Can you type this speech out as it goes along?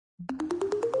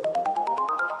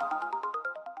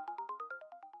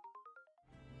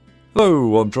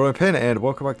Hello, I'm Pin and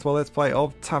welcome back to our Let's Play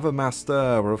of Tavern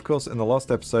Master, where of course in the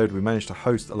last episode we managed to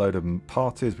host a load of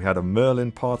parties. We had a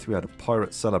Merlin party, we had a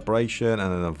pirate celebration,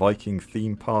 and then a Viking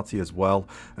theme party as well.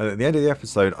 And at the end of the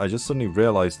episode I just suddenly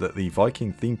realised that the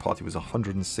Viking theme party was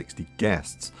 160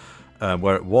 guests,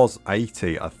 where it was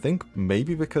 80. I think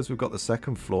maybe because we've got the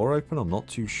second floor open, I'm not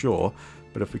too sure.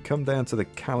 But if we come down to the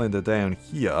calendar down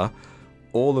here,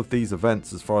 all of these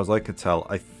events, as far as I could tell,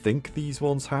 I think these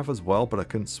ones have as well, but I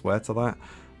couldn't swear to that.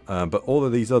 But all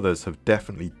of these others have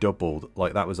definitely doubled.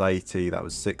 Like that was 80, that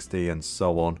was 60, and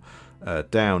so on.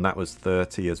 Down, that was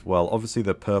 30 as well. Obviously,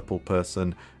 the purple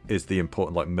person is the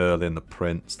important, like Merlin, the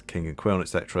Prince, the King and Queen,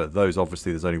 etc. Those,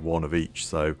 obviously, there's only one of each,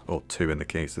 so, or two in the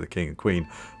case of the King and Queen.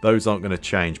 Those aren't going to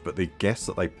change, but the guests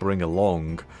that they bring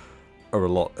along are a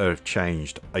lot have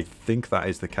changed. I think that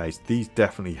is the case. These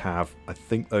definitely have. I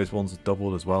think those ones have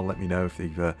doubled as well. Let me know if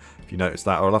you noticed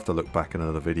that, or I'll have to look back in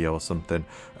another video or something.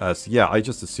 So yeah, I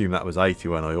just assumed that was 80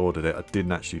 when I ordered it. I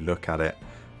didn't actually look at it,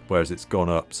 whereas it's gone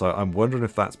up. So I'm wondering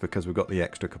if that's because we've got the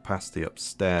extra capacity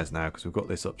upstairs now, because we've got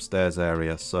this upstairs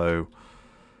area. So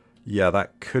yeah,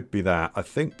 that could be that. I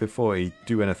think before we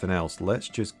do anything else, let's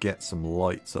just get some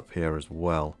lights up here as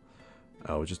well.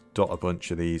 We'll just dot a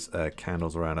bunch of these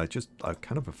candles around. I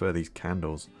kind of prefer these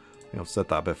candles. I think I've said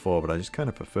that before, but I just kind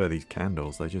of prefer these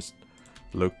candles. They just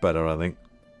look better, I think.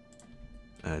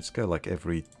 Just go like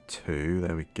every two.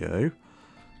 There we go.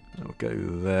 We'll go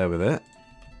there with it.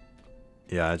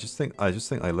 Yeah, I just think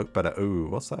they look better. Ooh,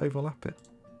 what's that overlapping?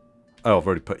 Oh, I've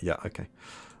already put. Yeah, okay.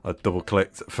 I double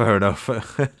clicked. Fair enough.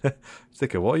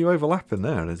 Sticker, what are you overlapping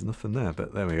there? There's nothing there,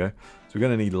 but there we go. So we're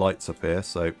going to need lights up here.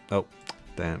 So, oh,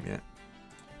 damn, yeah.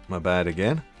 My bad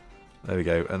again. There we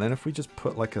go. And then if we just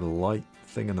put like a light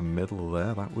thing in the middle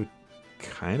there, that would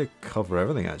kind of cover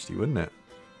everything actually, wouldn't it?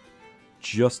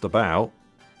 Just about.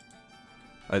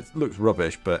 It looks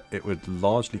rubbish, but it would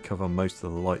largely cover most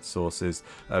of the light sources.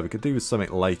 We could do with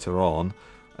something later on.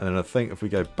 And then I think if we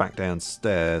go back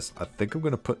downstairs, I think I'm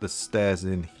going to put the stairs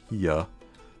in here.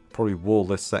 Probably wall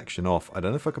this section off. I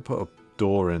don't know if I could put a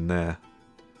door in there.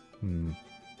 I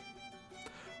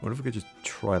wonder if we could just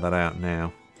try that out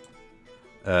now.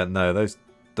 No, those,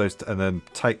 and then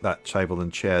take that table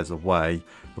and chairs away,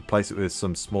 replace it with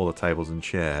some smaller tables and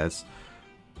chairs,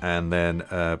 and then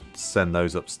send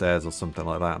those upstairs or something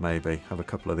like that. Maybe have a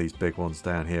couple of these big ones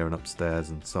down here and upstairs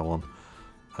and so on.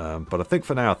 But I think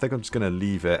for now, I think I'm just going to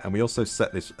leave it. And we also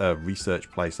set this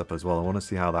research place up as well. I want to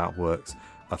see how that works.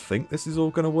 I think this is all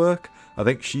going to work. I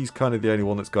think she's kind of the only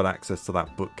one that's got access to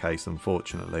that bookcase,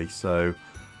 unfortunately. So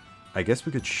I guess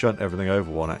we could shunt everything over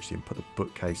one actually and put the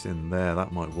bookcase in there.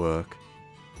 That might work.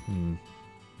 And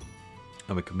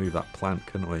we can move that plant,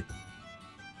 couldn't we?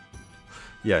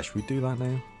 Yeah, should we do that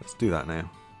now? Let's do that now.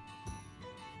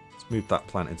 Let's move that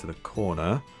plant into the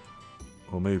corner.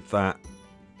 We'll move that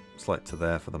slight to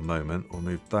there for the moment. We'll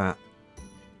move that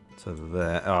to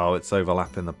there. Oh, it's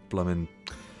overlapping the blooming...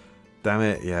 Damn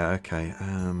it. Yeah, okay.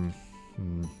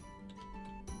 Not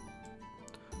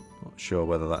sure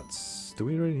whether that's... Do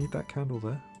we really need that candle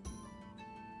there?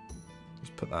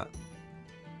 Just put that.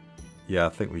 Yeah, I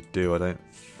think we do. I don't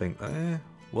think...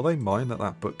 will they mind that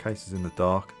that bookcase is in the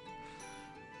dark?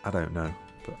 I don't know.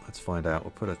 But let's find out.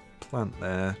 We'll put a plant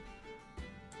there.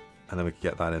 And then we can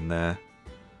get that in there.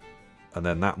 And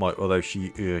then that might... Although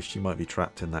she might be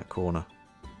trapped in that corner.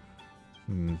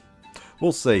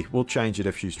 We'll see. We'll change it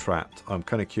if she's trapped. I'm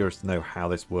kind of curious to know how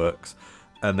this works.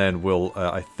 And then we'll...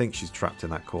 I think she's trapped in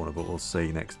that corner, but we'll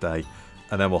see next day.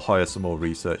 And then we'll hire some more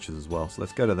researchers as well. So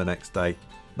let's go to the next day.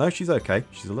 No, she's okay.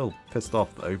 She's a little pissed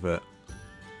off though, but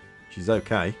she's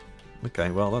okay.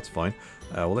 Okay, well, that's fine.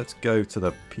 Well, let's go to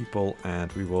the people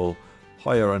and we will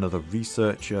hire another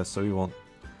researcher. So we want...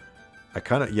 I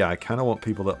kind of want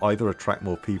people that either attract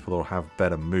more people or have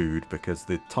better mood, because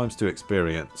the ×2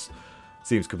 experience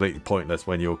seems completely pointless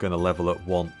when you're going to level at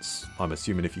once. I'm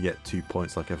assuming if you get 2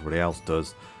 points like everybody else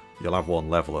does, you'll have one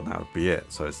level and that would be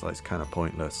it. So it's kind of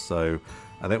pointless. So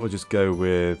I think we'll just go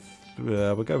with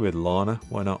Lana.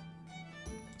 Why not?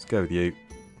 Let's go with you.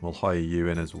 We'll hire you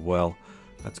in as well.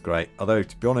 That's great. Although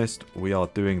to be honest, we are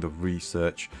doing the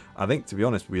research. I think to be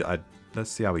honest,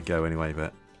 let's see how we go anyway.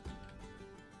 But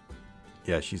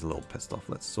yeah, she's a little pissed off.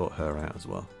 Let's sort her out as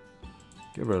well.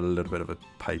 Give her a little bit of a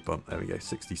pay bump. There we go.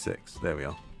 66. There we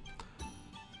are.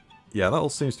 Yeah, that all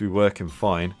seems to be working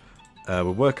fine. We're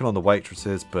working on the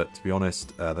waitresses, but to be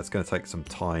honest, that's going to take some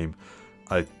time.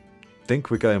 I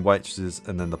think we're going waitresses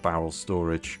and then the barrel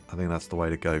storage. I think that's the way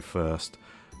to go first.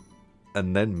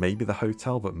 and then maybe the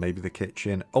hotel, but maybe the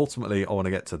kitchen. Ultimately, I want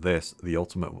to get to this, the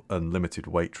ultimate unlimited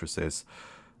waitresses.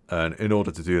 And in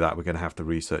order to do that, we're going to have to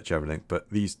research everything. But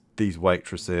these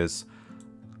waitresses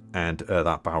and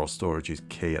that barrel storage is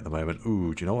key at the moment.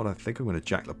 Ooh, do you know what? I think I'm going to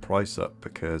jack the price up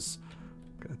because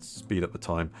let's speed up the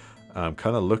time. I'm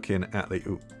kind of looking at the...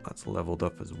 Ooh, that's leveled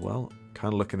up as well.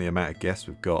 Kind of looking at the amount of guests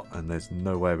we've got, and there's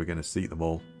no way we're going to seat them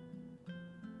all.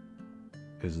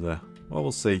 Is there? Well,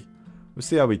 we'll see. We'll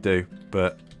see how we do,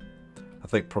 but I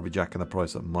think probably jacking the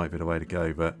price up might be the way to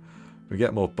go, but if we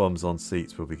get more bums on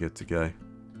seats, we'll be good to go.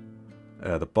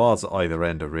 The bars at either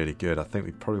end are really good. I think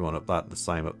we probably want the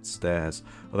same upstairs.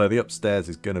 Although the upstairs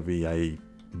is going to be a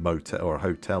motel or a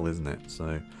hotel, isn't it?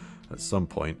 So at some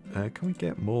point, can we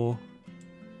get more?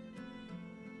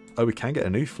 Oh, we can get a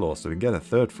new floor, so we can get a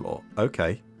third floor.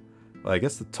 Okay. Well, I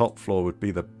guess the top floor would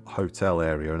be the hotel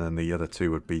area, and then the other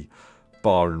two would be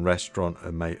bar and restaurant,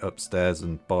 and upstairs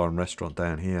and bar and restaurant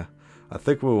down here. I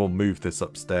think we will move this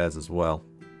upstairs as well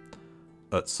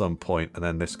at some point, and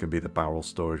then this can be the barrel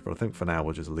storage, but I think for now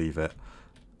we'll just leave it.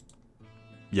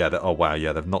 Yeah, oh wow,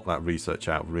 yeah, they've knocked that research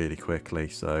out really quickly,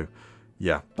 so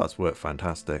yeah, that's worked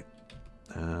fantastic.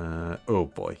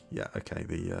 Oh boy, yeah, okay,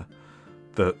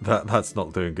 that's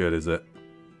not doing good, is it?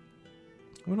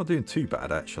 We're not doing too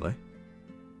bad, actually.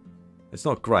 It's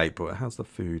not great, but how's the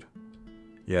food?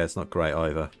 Yeah, it's not great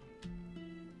either.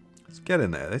 Let's get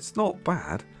in there. It's not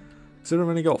bad. So we've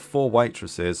only got 4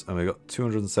 waitresses and we've got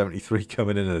 273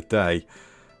 coming in a day.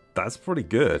 That's pretty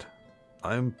good.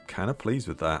 I'm kind of pleased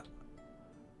with that.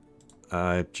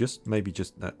 No,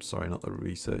 sorry, not the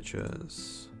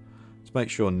researchers. Let's make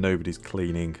sure nobody's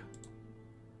cleaning.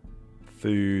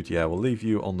 Food, yeah, we'll leave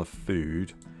you on the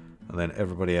food. And then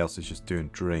everybody else is just doing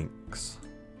drinks.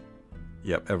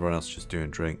 Yep, everyone else is just doing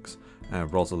drinks.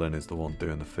 And Rosalind is the one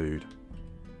doing the food.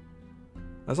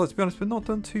 I'd like to be honest, we're not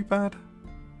done too bad.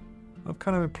 I've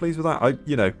kind of been pleased with that.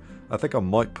 I think I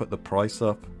might put the price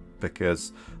up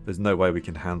because there's no way we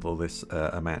can handle this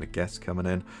amount of guests coming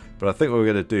in. But I think what we're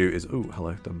going to do is... Oh,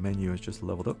 hello. The menu has just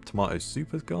leveled up. Tomato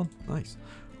soup has gone. Nice.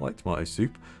 I like tomato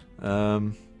soup.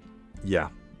 Yeah.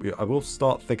 I will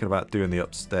start thinking about doing the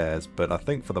upstairs. But I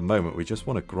think for the moment we just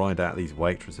want to grind out these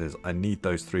waitresses. I need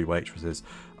those 3 waitresses.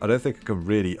 I don't think I can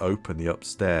really open the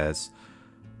upstairs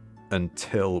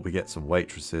until we get some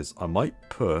waitresses. I might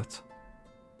put...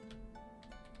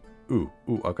 Ooh,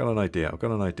 I've got an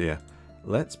idea.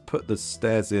 Let's put the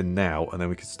stairs in now, and then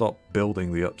we can start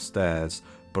building the upstairs,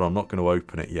 but I'm not going to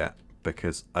open it yet,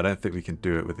 because I don't think we can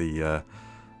do it with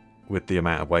the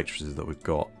amount of waitresses that we've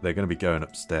got. They're going to be going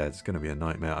upstairs. It's going to be a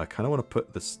nightmare. I kind of want to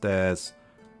put the stairs...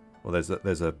 Well,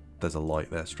 there's a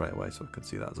light there straight away, so I can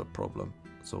see that as a problem.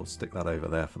 So we'll stick that over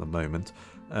there for the moment.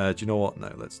 Do you know what?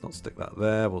 No, let's not stick that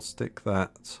there. We'll stick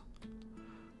that...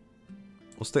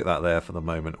 We'll stick that there for the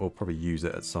moment. We'll probably use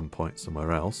it at some point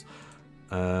somewhere else.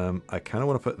 I kind of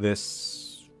want to put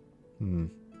this... I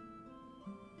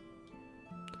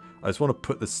just want to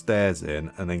put the stairs in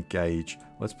and then gauge.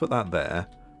 Let's put that there.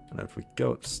 And if we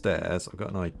go upstairs, I've got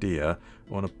an idea.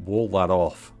 I want to wall that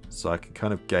off so I can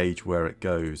kind of gauge where it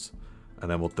goes.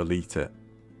 And then we'll delete it.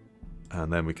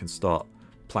 And then we can start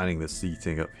planning the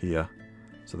seating up here.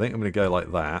 So I think I'm going to go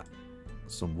like that.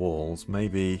 Some walls.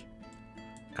 Maybe...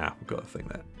 Ah, we've got a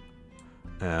thing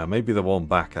there. Maybe the one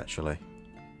back, actually.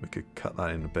 We could cut that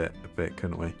in a bit,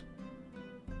 couldn't we?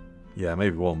 Yeah,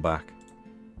 maybe one back.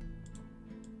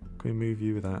 Can we move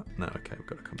you with that? No, okay, we've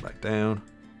got to come back down.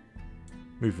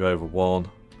 Move you over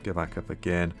 1. Go back up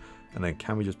again. And then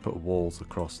can we just put walls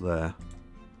across there?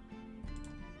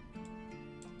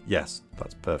 Yes,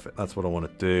 that's perfect. That's what I want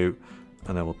to do.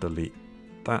 And then we'll delete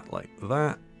that like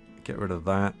that. Get rid of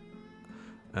that.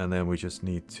 And then we just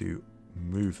need to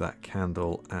move that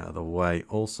candle out of the way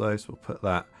also. So we'll put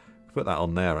that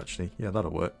on there actually. Yeah,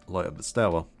 that'll work. Light up the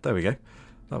stairwell. There we go.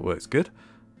 That works good.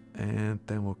 And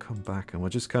then we'll come back and we'll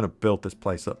just kind of build this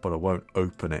place up, but I won't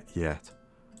open it yet.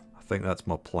 I think that's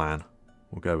my plan.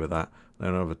 We'll go with that.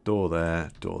 Then I'll have a door there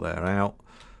out.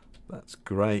 That's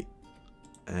great.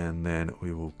 And then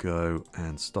we will go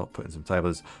and start putting some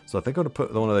tables. So I think I'm going to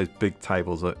put one of those big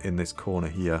tables in this corner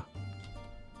here.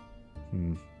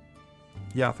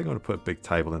 Yeah, I think I'm going to put a big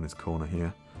table in this corner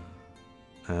here.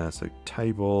 So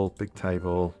table, big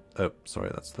table. Oh, sorry,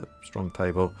 that's the strong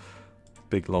table.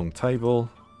 Big long table.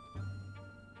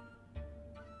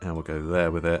 And we'll go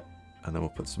there with it. And then we'll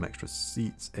put some extra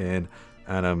seats in.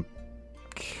 And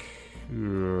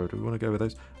do we want to go with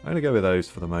those? I'm going to go with those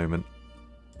for the moment.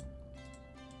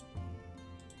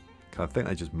 I think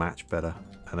they just match better.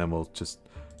 And then we'll just,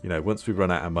 once we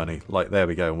run out of money, like there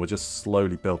we go. And we'll just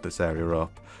slowly build this area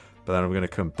up. But then I'm going to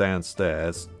come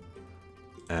downstairs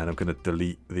And I'm going to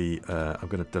delete the I'm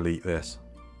going to delete this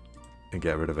and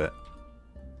get rid of it.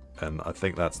 And I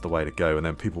think that's the way to go. And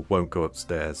then people won't go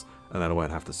upstairs, and then I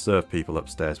won't have to serve people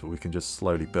upstairs, but we can just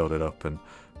slowly build it up and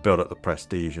build up the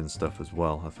prestige and stuff as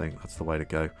well. I think that's the way to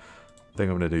go. I think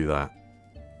I'm going to do that.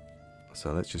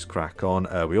 So let's just crack on.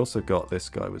 We also got this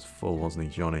guy was full, wasn't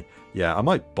he, Johnny? Yeah, I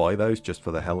might buy those just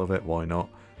for the hell of it. Why not?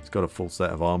 He's got a full set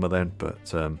of armor then. But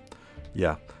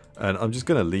yeah, and I'm just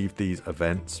going to leave these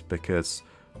events because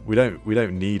we don't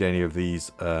need any of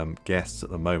these guests at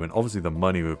the moment. Obviously, the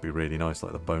money would be really nice,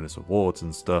 like the bonus awards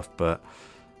and stuff. But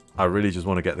I really just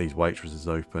want to get these waitresses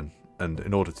open, and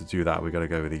in order to do that, we've got to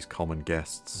go with these common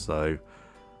guests. So.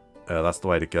 That's the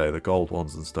way to go. The gold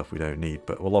ones and stuff we don't need,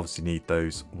 but we'll obviously need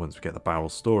those once we get the barrel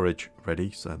storage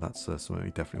ready, so that's something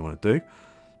we definitely want to do.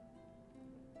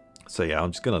 So yeah,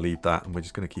 I'm just going to leave that, and we're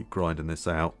just going to keep grinding this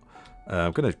out.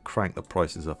 I'm going to crank the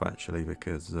prices up actually,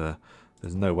 because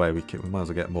there's no way we might as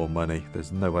well get more money.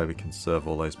 There's no way we can serve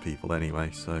all those people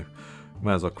anyway, so we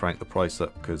might as well crank the price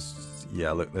up, because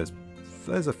yeah, look, there's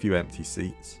a few empty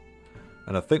seats,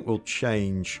 and I think we'll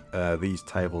change these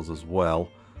tables as well.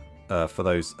 For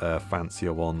those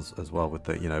fancier ones as well, with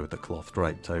the with the cloth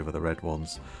draped over the red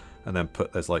ones, and then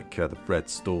there's like the red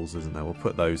stools, isn't there? We'll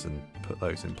put those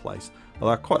in place. Well,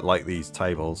 I quite like these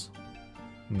tables.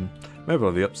 Maybe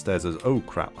on the upstairs is oh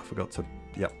crap! I forgot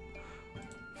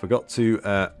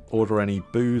to order any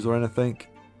booze or anything.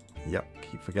 Yep,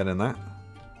 keep forgetting that.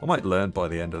 I might learn by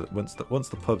the end of it once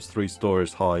the pub's 3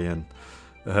 stories high and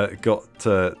got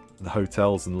the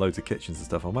hotels and loads of kitchens and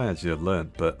stuff. I might actually have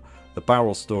learned, but. The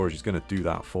barrel storage is going to do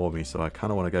that for me, so I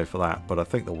kind of want to go for that. But I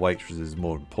think the waitress is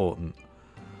more important.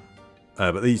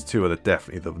 But these two are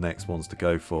definitely the next ones to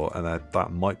go for. And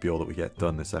that might be all that we get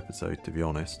done this episode, to be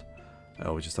honest.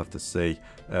 We'll just have to see.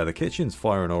 The kitchen's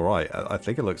firing alright. I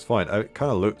think it looks fine. It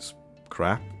kind of looks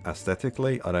crap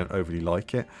aesthetically. I don't overly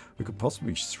like it. We could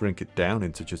possibly shrink it down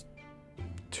into just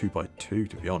 2x2,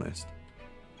 to be honest.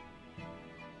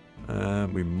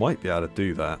 We might be able to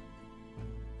do that.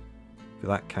 If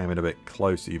that came in a bit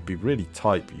closer, you'd be really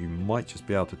tight, but you might just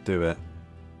be able to do it.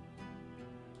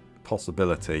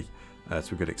 Possibility.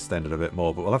 So we could extend it a bit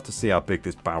more, but we'll have to see how big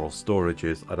this barrel storage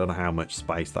is. I don't know how much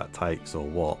space that takes or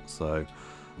what, so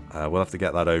we'll have to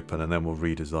get that open, and then we'll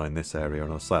redesign this area.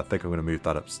 And I think I'm going to move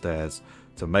that upstairs,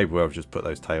 so maybe we'll just put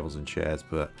those tables and chairs,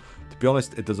 but to be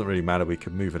honest, it doesn't really matter. We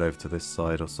could move it over to this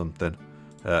side or something.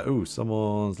 Ooh,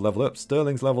 someone's leveled up.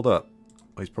 Sterling's leveled up.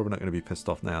 He's probably not going to be pissed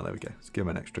off now. There we go. Let's give him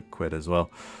an extra quid as well.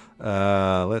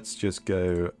 Let's just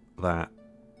go that.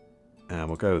 And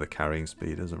we'll go with the carrying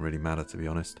speed. Doesn't really matter, to be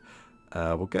honest.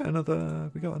 We'll get another...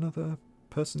 We got another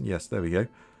person? Yes, there we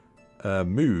go.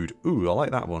 Mood. Ooh, I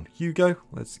like that one. Hugo,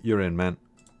 you're in, man.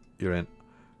 You're in.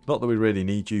 Not that we really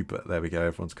need you, but there we go.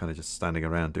 Everyone's kind of just standing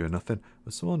around doing nothing.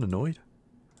 Was someone annoyed?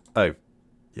 Oh,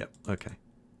 yeah, okay.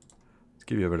 Let's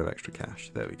give you a bit of extra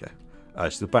cash. There we go.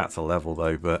 She's about to level,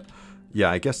 though, but... Yeah,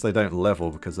 I guess they don't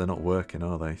level because they're not working,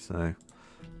 are they? So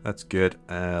that's good.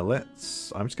 I'm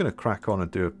just going to crack on and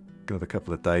do another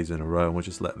couple of days in a row, and we'll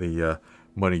just let the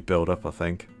money build up, I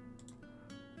think.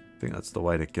 I think that's the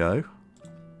way to go.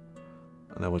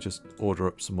 And then we'll just order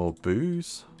up some more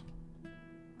booze.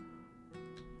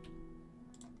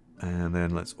 And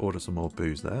then let's order some more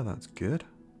booze there. That's good.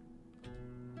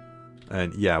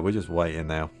 And yeah, we're just waiting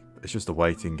now. It's just a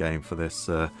waiting game for this.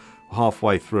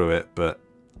 Halfway through it, but...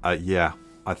 yeah,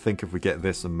 I think if we get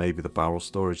this and maybe the barrel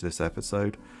storage this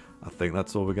episode, I think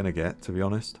that's all we're going to get, to be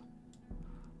honest.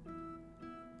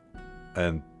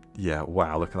 And yeah,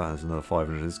 wow, look at that, there's another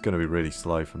 500. It's going to be really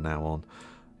slow from now on.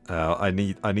 I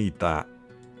need that.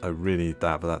 I really need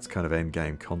that, but that's kind of end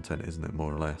game content, isn't it,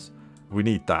 more or less? We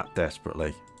need that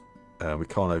desperately. We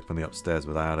can't open the upstairs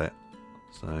without it.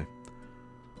 So...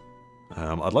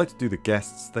 I'd like to do the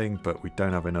guests thing, but we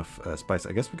don't have enough space.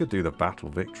 I guess we could do the battle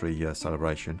victory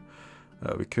celebration.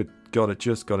 We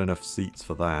just got enough seats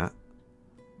for that.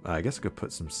 I guess I could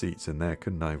put some seats in there,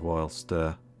 couldn't I? Whilst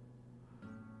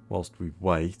we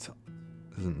wait,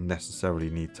 doesn't necessarily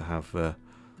need to have.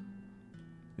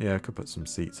 Yeah, I could put some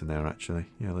seats in there actually.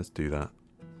 Yeah, let's do that.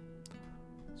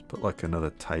 Let's put like another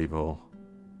table.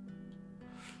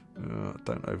 I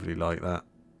don't overly like that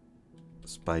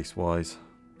space-wise.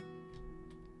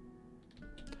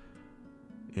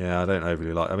 Yeah, I don't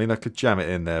overly like... I mean, I could jam it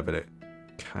in there, but it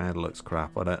kind of looks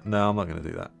crap. No, I'm not going to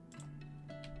do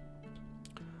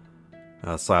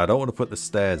that. So I don't want to put the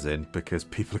stairs in because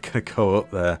people are going to go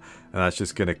up there and that's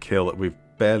just going to kill it. We're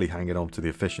barely hanging on to the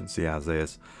efficiency as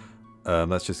is.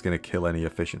 That's just going to kill any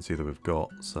efficiency that we've got.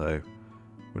 So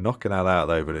we're knocking that out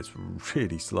though, but it's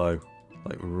really slow.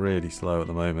 Like really slow at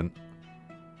the moment.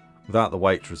 Without the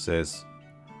waitresses...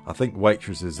 I think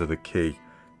waitresses are the key.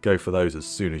 Go for those as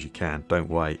soon as you can. Don't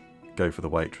wait. Go for the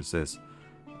waitresses.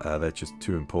 They're just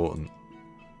too important.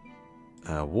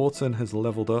 Wharton has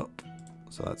leveled up.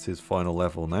 So that's his final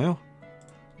level now.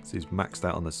 So he's maxed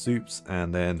out on the soups.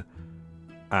 And then...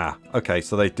 okay,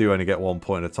 so they do only get 1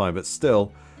 point at a time. But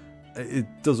still,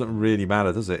 it doesn't really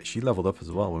matter, does it? She leveled up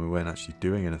as well when we weren't actually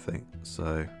doing anything.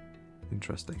 So,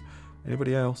 interesting.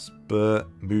 Anybody else? Bert.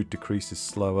 Mood decrease is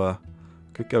slower.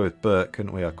 Could go with Bert,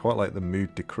 couldn't we? I quite like the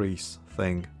mood decrease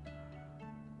thing.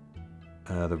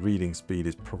 The reading speed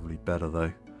is probably better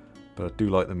though. But I do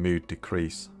like the mood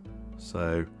decrease.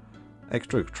 So,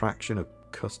 extra attraction of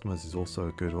customers is also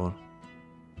a good one.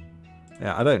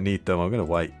 Yeah, I don't need them. I'm going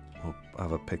to wait. We'll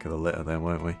have a pick of the litter then,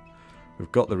 won't we?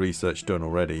 We've got the research done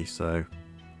already, so...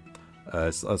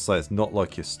 I'd say it's not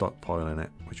like you're stockpiling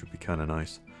it, which would be kind of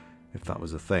nice if that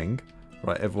was a thing.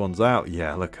 Right, everyone's out.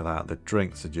 Yeah, look at that. The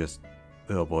drinks are just...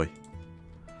 Oh boy.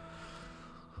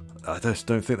 I just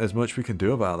don't think there's much we can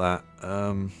do about that.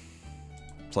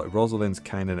 It's like Rosalind's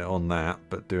caning it on that,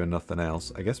 but doing nothing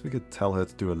else. I guess we could tell her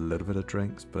to do a little bit of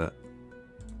drinks, but...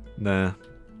 Nah.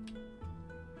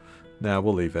 Nah,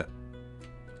 we'll leave it.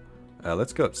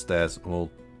 Let's go upstairs and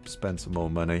we'll spend some more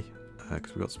money.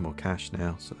 Because we've got some more cash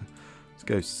now. So let's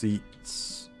go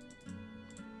seats.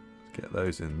 Let's get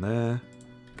those in there.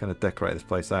 Kind of decorate this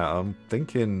place out. I'm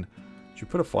thinking... Should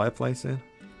we put a fireplace in?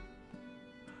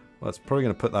 Well, it's probably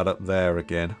going to put that up there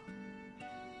again.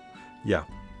 Yeah.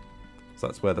 So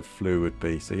that's where the flue would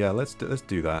be. So yeah, let's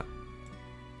do that.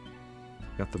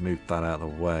 We have to move that out of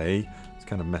the way. It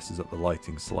kind of messes up the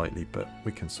lighting slightly, but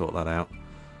we can sort that out.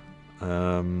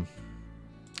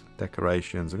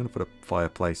 Decorations. I'm going to put a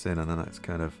fireplace in, and then that's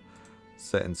kind of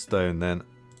set in stone. Then,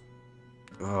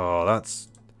 oh, that's...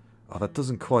 Oh, that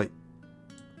doesn't quite...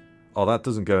 Oh, that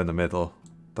doesn't go in the middle.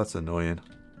 That's annoying.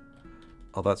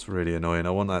 Oh, that's really annoying.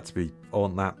 I want that to be... I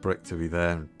want that brick to be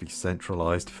there and be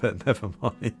centralised, but never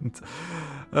mind.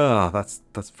 Ah, that's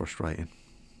frustrating.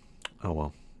 Oh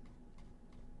well.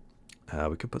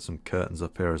 We could put some curtains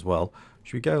up here as well.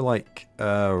 Should we go like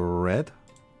red?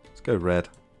 Let's go red.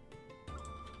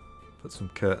 Put some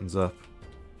curtains up.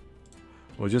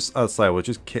 We'll just, I'd say, we'll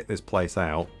just kit this place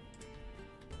out,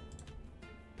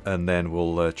 and then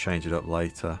we'll change it up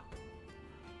later.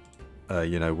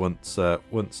 You know, once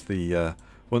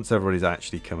everybody's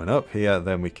actually coming up here,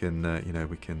 then we can, you know,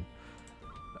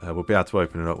 we'll be able to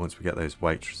open it up once we get those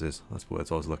waitresses. That's the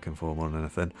words I was looking for more than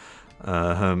anything.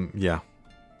 Yeah.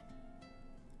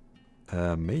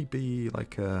 Maybe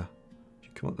like a, you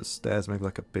come up the stairs, maybe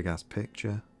like a big ass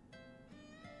picture.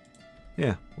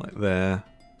 Yeah, like there.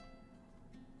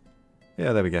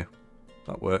 Yeah, there we go.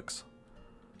 That works.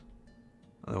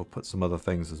 And we'll put some other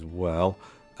things as well.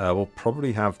 We'll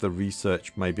probably have the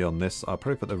research maybe on this. I'll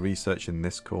probably put the research in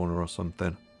this corner or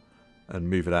something and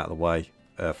move it out of the way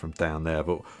from down there.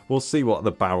 But we'll see what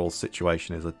the barrel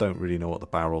situation is. I don't really know what the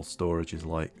barrel storage is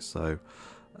like. So,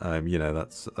 you know,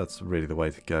 that's really the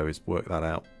way to go, is work that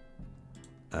out.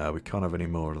 We can't have any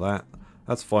more of that.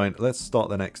 That's fine. Let's start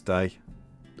the next day.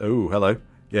 Oh, hello.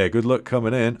 Yeah, good luck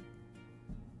coming in.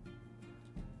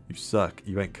 You suck.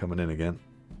 You ain't coming in again.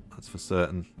 That's for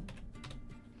certain.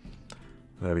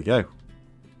 There we go.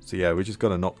 So yeah, we just got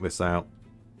to knock this out.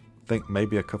 I think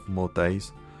maybe a couple more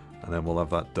days, and then we'll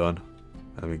have that done.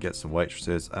 And we get some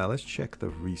waitresses. Let's check the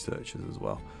researchers as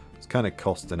well. It's kind of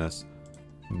costing us.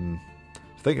 I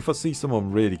think if I see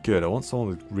someone really good, I want someone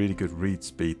with really good read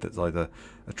speed that either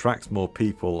attracts more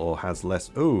people or has less.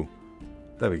 Ooh,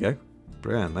 there we go.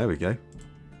 Brilliant, there we go.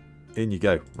 In you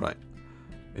go. Right.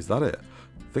 Is that it?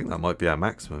 I think that might be our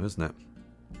maximum, isn't it?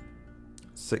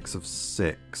 6 of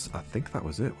 6. I think that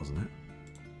was it, wasn't it?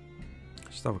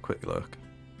 Just have a quick look.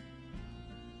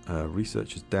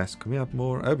 Researcher's desk. Can we have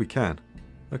more? Oh, we can.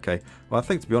 Okay. Well, I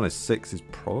think, to be honest, 6 is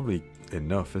probably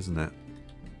enough, isn't it?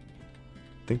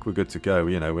 I think we're good to go.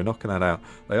 You know, we're knocking that out.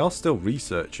 They are still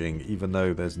researching, even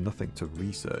though there's nothing to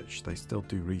research. They still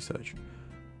do research.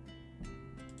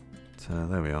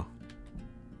 There we are.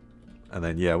 And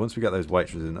then, yeah, once we get those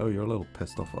waitresses in... Oh, you're a little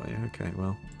pissed off, are you? Okay,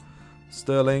 well.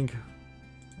 Sterling.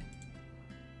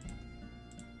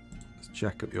 Let's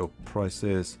jack up your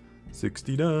prices.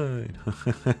 69.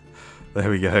 There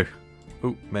we go.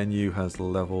 Oh, menu has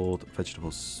leveled.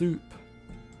 Vegetable soup.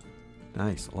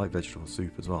 Nice. I like vegetable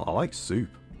soup as well. I like soup,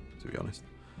 to be honest.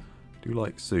 I do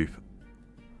like soup.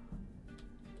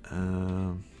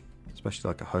 Especially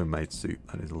like a homemade soup.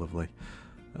 That is lovely.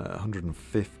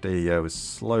 150. Yeah, we're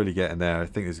slowly getting there. I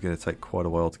think it's going to take quite a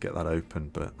while to get that open,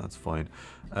 but that's fine.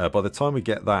 By the time we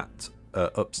get that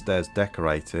upstairs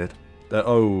decorated...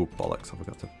 oh, bollocks. I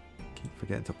forgot to keep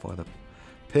forgetting to apply the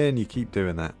pin. You keep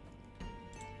doing that.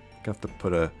 I have to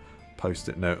put a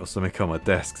post-it note or something on my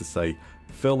desk to say,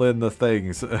 fill in the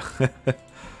things.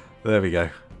 There we go.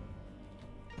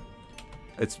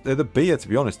 The beer, to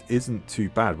be honest, isn't too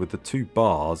bad. With the 2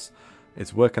 bars,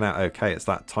 it's working out okay. It's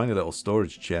that tiny little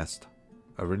storage chest.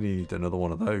 I really need another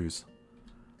one of those.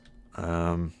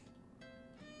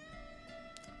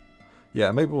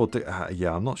 Yeah, maybe we'll do...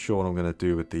 yeah, I'm not sure what I'm going to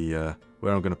do with the...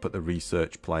 where I'm going to put the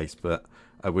research place, but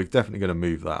we're definitely going to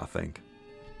move that, I think.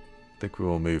 I think we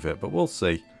will move it, but we'll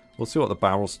see. We'll see what the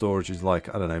barrel storage is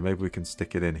like. I don't know, maybe we can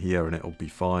stick it in here and it'll be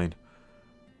fine.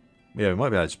 Yeah, we might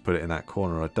be able to just put it in that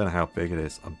corner. I don't know how big it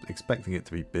is. I'm expecting it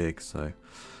to be big, so...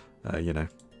 you know.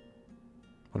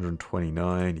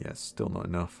 129. Yeah, still not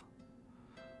enough.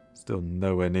 Still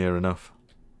nowhere near enough.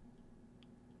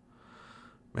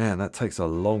 Man, that takes a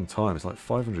long time. It's like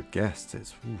 500 guests.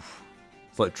 It's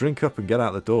like drink up and get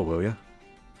out the door, will you?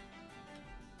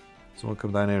 Someone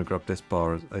come down here and grab this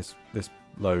bar, this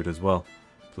load as well,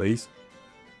 please.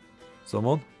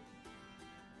 Someone?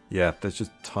 Yeah, there's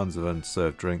just tons of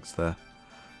unserved drinks there.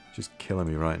 Just killing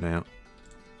me right now.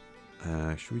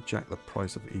 Should we jack the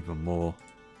price up even more?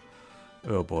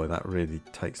 Oh boy, that really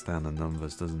takes down the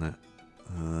numbers, doesn't it?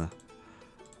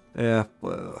 Yeah,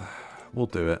 well, we'll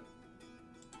do it.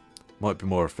 Might be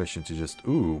more efficient to just...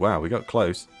 Ooh, wow, we got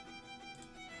close.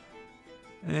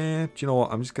 Do you know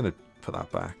what? I'm just going to put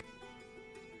that back.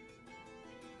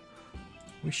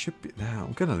 We should be... Now,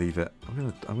 I'm going to leave it. I'm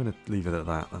going to leave it at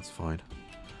that. That's fine.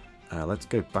 Let's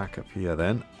go back up here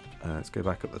then. Let's go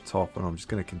back up the top, and I'm just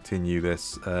going to continue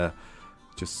this.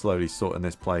 Just slowly sorting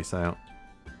this place out.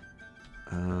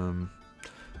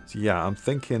 So yeah, I'm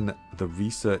thinking the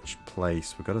research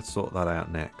place. We've got to sort that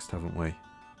out next, haven't we?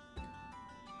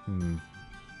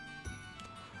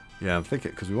 Yeah, I'm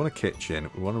thinking, because we want a kitchen,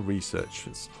 we want to research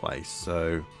this place,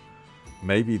 so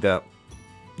maybe that...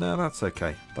 No, that's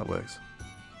okay. That works.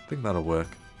 I think that'll work.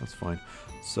 That's fine.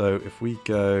 So if we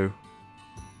go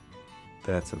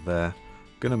there to there,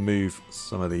 I'm going to move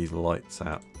some of these lights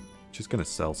out. Just going to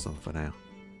sell some for now.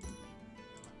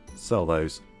 Sell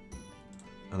those.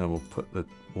 And then we'll put the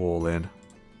wall in.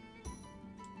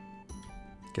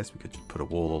 Guess we could just put a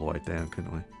wall all the way down,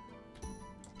 couldn't we?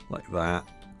 Like that.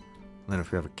 And then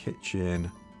if we have a kitchen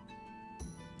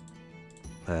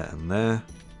there and there, and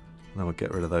then we'll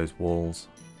get rid of those walls.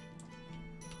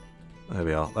 There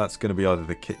we are. That's going to be either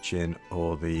the kitchen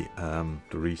or the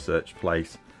research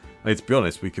place. I mean, to be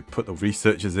honest, we could put the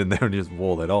researchers in there and just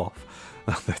wall it off.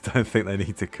 I don't think they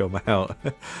need to come out.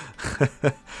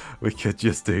 We could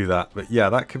just do that. But yeah,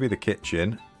 that could be the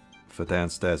kitchen for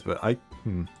downstairs. But do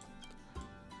you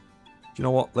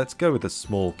know what? Let's go with the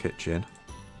small kitchen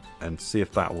and see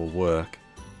if that will work.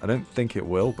 I don't think it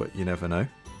will, but you never know.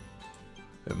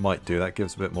 It might do. That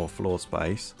gives a bit more floor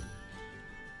space.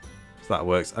 So that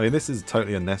works. I mean, this is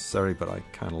totally unnecessary, but I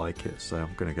kind of like it, so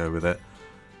I'm going to go with it.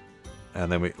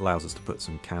 And then it allows us to put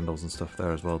some candles and stuff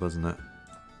there as well, doesn't it?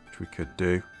 Which we could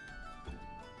do.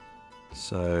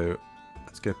 So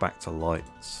let's go back to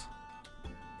lights.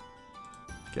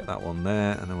 Get that one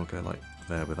there, and then we'll go like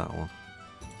there with that one.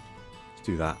 Let's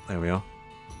do that. There we are.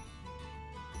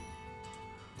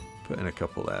 Put in a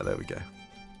couple there. There we go.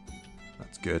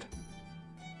 That's good.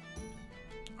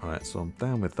 Alright, so I'm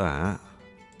down with that.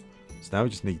 So now we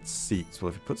just need seats. Well,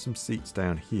 if we put some seats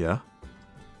down here,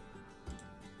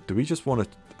 do we just want to...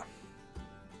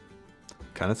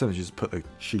 Kind of just put the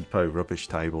cheapo rubbish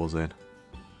tables in.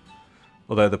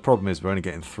 Although the problem is we're only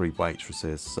getting 3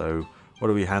 waitresses, so what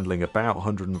are we handling? About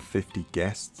 150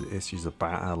 guests. This is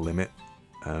about our limit.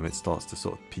 It starts to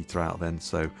sort of peter out then.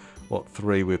 So what,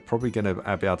 3? We're probably going to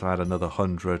be able to add another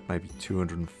 100, maybe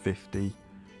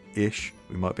 250-ish.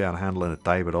 We might be able to handle in a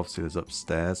day, but obviously there's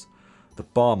upstairs. The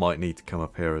bar might need to come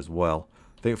up here as well.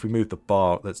 I think if we move the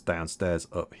bar that's downstairs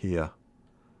up here,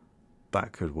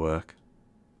 that could work.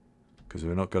 Because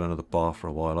we're not got another bar for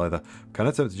a while either. I'm kind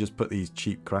of tempted to just put these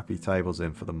cheap, crappy tables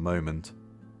in for the moment.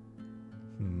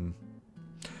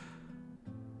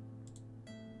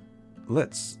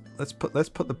 Let's put those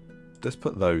in. Let's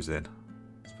put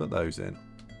those in,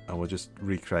 and we'll just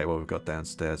recreate what we've got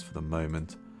downstairs for the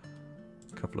moment.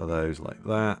 A couple of those like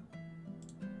that.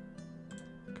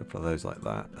 A couple of those like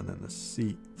that, and then the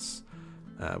seats.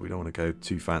 We don't want to go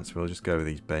too fancy. We'll just go with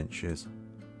these benches.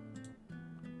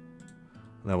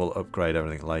 And then we'll upgrade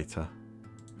everything later.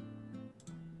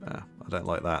 I don't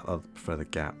like that. I prefer the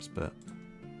gaps, but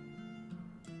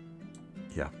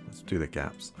yeah, let's do the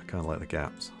gaps. I kind of like the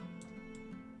gaps.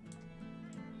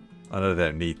 I know they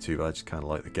don't need to, but I just kind of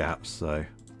like the gaps, so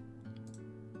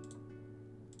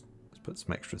let's put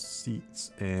some extra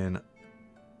seats in.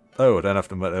 Oh, I don't have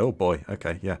to... Oh, boy.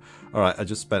 Okay, yeah. All right, I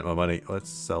just spent my money. Let's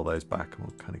sell those back, and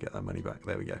we'll kind of get that money back.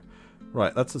 There we go.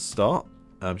 Right, that's a start.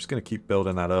 I'm just going to keep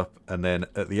building that up. And then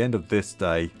at the end of this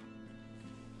day...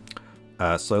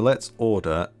 so let's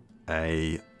order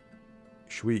a...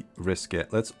 Should we risk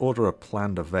it? Let's order a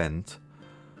planned event.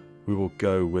 We will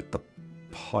go with the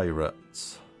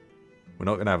pirates. We're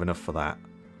not going to have enough for that.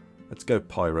 Let's go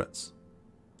pirates.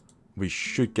 We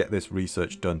should get this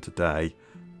research done today,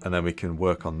 and then we can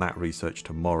work on that research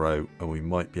tomorrow, and we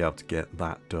might be able to get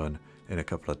that done in a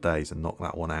couple of days and knock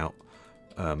that one out.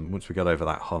 Once we got over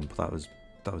that hump, that was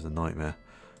a nightmare.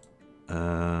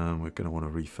 We're going to want to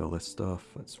refill this stuff.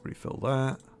 Let's refill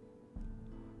that.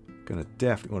 Going to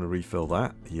definitely want to refill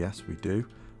that. Yes, we do.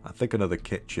 I think another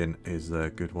kitchen is a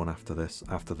good one after this,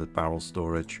 after the barrel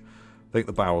storage. I think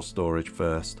the barrel storage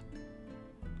first.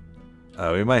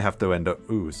 We may have to end up...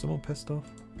 Ooh, is someone pissed off?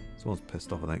 Someone's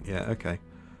pissed off, I think. Yeah, okay.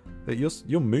 But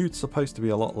your mood's supposed to be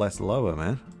a lot less lower,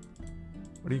 man.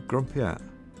 What are you grumpy at?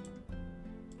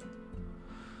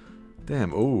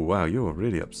 Damn. Oh, wow, you were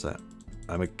really upset.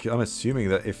 I'm assuming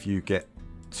that if you get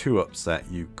too upset,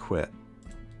 you quit.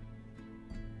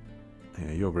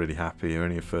 Yeah, you're really happy. You're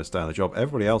only your first day on the job.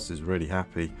 Everybody else is really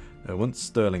happy. Once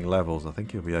Sterling levels, I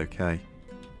think you'll be okay.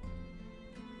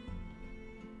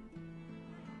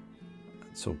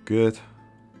 It's all good.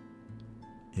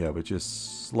 Yeah, we're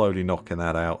just slowly knocking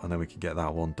that out, and then we can get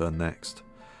that one done next.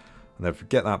 And then if we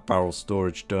get that barrel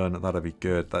storage done, that'll be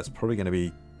good. That's probably going to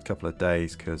be a couple of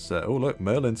days, because... oh, look,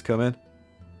 Merlin's coming.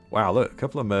 Wow, look, a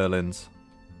couple of Merlins.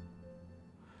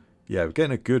 Yeah, we're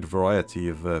getting a good variety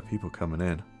of people coming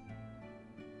in.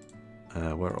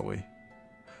 Where are we?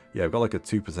 Yeah, we've got like a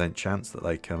 2% chance that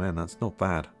they come in. That's not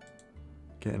bad.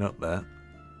 Getting up there.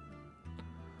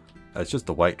 It's just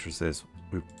the waitresses.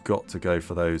 We've got to go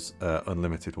for those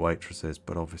unlimited waitresses,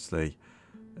 but obviously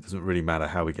it doesn't really matter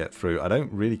how we get through. I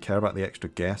don't really care about the extra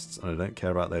guests, and I don't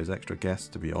care about those extra guests,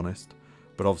 to be honest.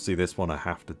 But obviously this one I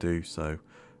have to do, so...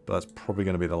 But that's probably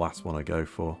going to be the last one I go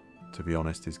for, to be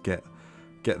honest, is get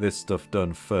this stuff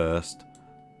done first,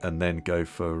 and then go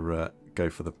for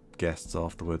the guests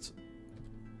afterwards.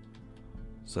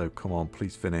 So come on,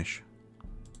 please finish.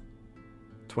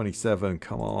 27,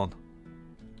 come on.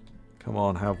 Come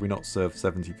on, how have we not served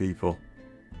 70 people?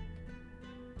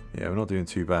 Yeah, we're not doing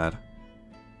too bad.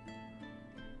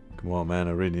 Come on, man,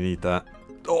 I really need that.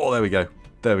 Oh, there we go.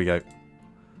 There we go.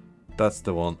 That's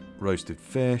the one. Roasted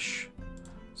fish.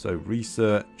 So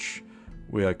research.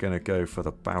 We are going to go for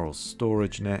the barrel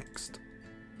storage next.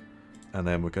 And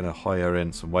then we're going to hire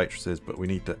in some waitresses, but we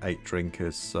need the 8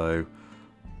 drinkers, so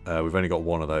we've only got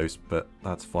one of those, but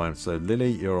that's fine. So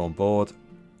Lily, you're on board.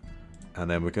 And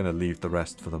then we're going to leave the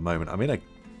rest for the moment. I mean, I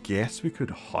guess we could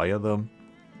hire them.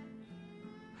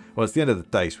 Well, it's the end of the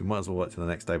day, so we might as well work to the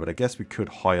next day. But I guess we could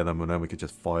hire them, and then we could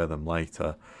just fire them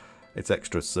later. It's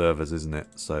extra servers, isn't it?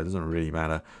 So it doesn't really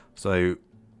matter. So,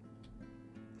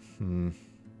 do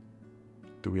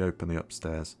we open the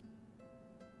upstairs?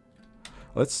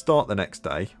 Let's start the next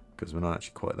day, because we're not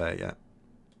actually quite there yet.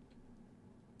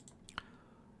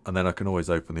 And then I can always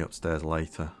open the upstairs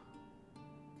later.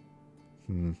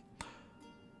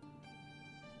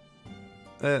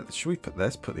 Should we put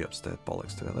this? Put the upstairs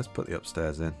bollocks to it. Let's put the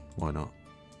upstairs in. Why not?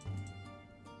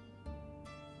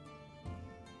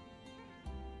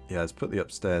 Yeah, let's put the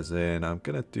upstairs in. I'm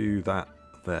going to do that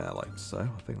there, like so.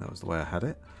 I think that was the way I had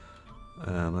it.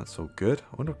 That's all good.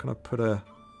 I wonder, can I put a...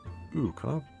 Ooh, can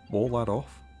I wall that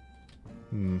off?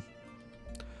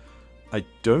 I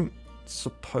don't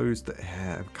suppose that...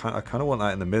 Yeah, I kind of want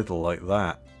that in the middle, like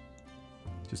that.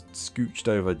 Just scooched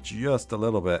over just a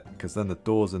little bit, because then the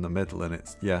door's in the middle and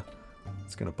it's, yeah,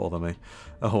 it's going to bother me.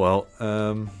 Oh well,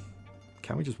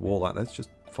 can we just wall that? Let's just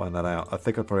find that out. I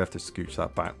think I'd probably have to scooch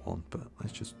that back one, but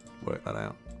let's just work that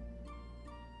out.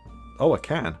 Oh, I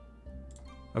can.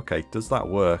 Okay, does that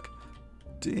work?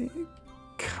 It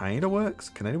kind of works.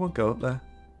 Can anyone go up there?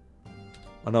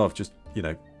 I know I've just, you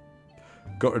know,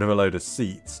 got rid of a load of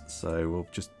seats, so we'll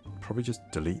just probably just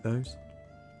delete those.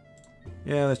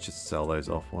 Yeah, let's just sell those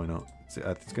off. Why not?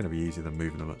 It's going to be easier than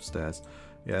moving them upstairs.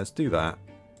 Yeah, let's do that.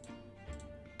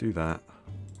 Do that.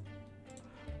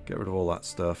 Get rid of all that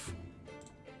stuff.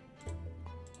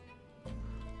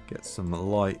 Get some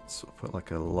lights. We'll put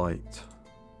like a light.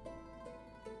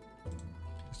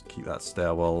 Just keep that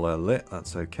stairwell lit.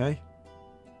 That's okay.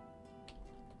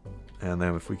 And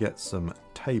then if we get some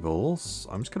tables,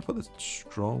 I'm just going to put the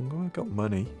strong. Oh, I've got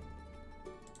money.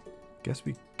 Guess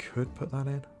we could put that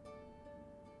in.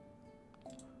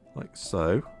 Like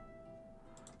so.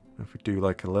 If we do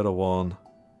like a little one.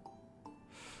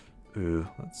 Ooh,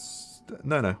 that's...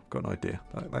 No, I've got an idea.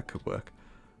 That could work.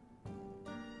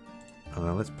 And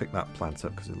then let's pick that plant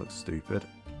up because it looks stupid.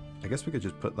 I guess we could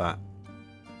just put that.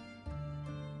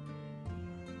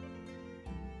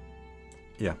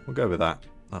 Yeah, we'll go with that.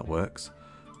 That works.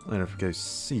 And then if we go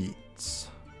seats.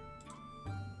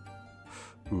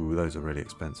 Ooh, those are really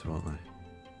expensive, aren't they?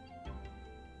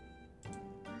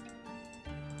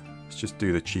 Let's just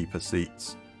do the cheaper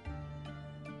seats.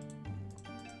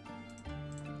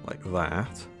 Like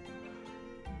that.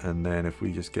 And then if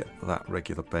we just get that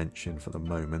regular bench in for the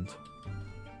moment.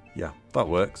 Yeah, that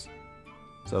works.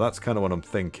 So that's kind of what I'm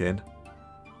thinking.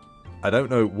 I don't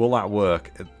know, will that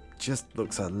work? It just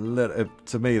looks a little...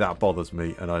 To me, that bothers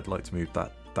me, and I'd like to move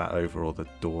that over or the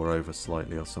door over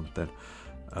slightly or something.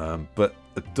 But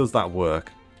does that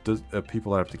work? Are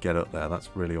people able to get up there? That's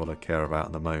really all I care about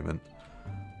at the moment.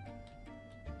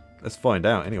 Let's find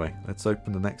out anyway. Let's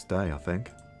open the next day, I think.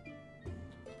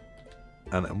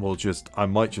 And then we'll just... I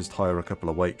might just hire a couple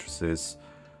of waitresses,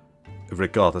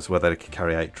 regardless whether they can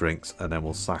carry 8 drinks, and then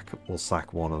we'll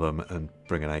sack one of them and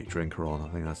bring an 8-drinker on. I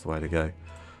think that's the way to go.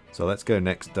 So let's go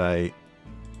next day.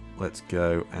 Let's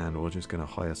go, and we're just going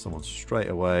to hire someone straight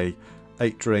away.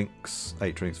 8 drinks,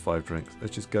 5 drinks.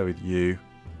 Let's just go with you.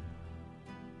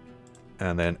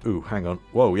 And then, ooh, hang on.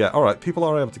 Whoa, yeah, all right. People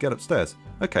are able to get upstairs.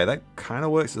 Okay, that kind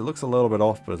of works. It looks a little bit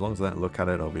off, but as long as I don't look at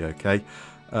it, I'll be okay.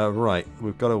 Right,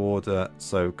 we've got to order.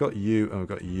 So we've got you and we've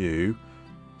got you.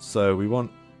 So we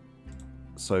want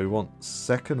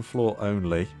 2nd floor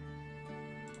only.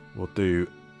 We'll do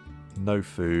no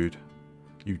food.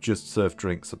 You just serve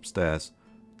drinks upstairs.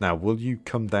 Now, will you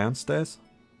come downstairs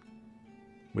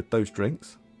with those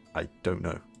drinks? I don't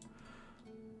know.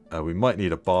 We might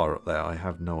need a bar up there. I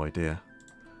have no idea.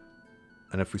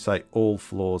 And if we say all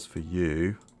floors for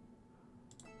you,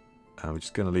 we're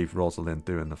just going to leave Rosalind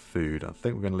doing the food. I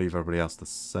think we're going to leave everybody else the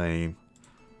same.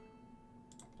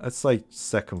 Let's say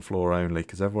 2nd floor only,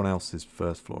 because everyone else is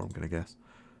 1st floor, I'm going to guess.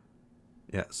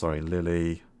 Yeah, sorry,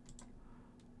 Lily.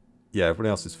 Yeah, everybody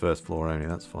else is 1st floor only,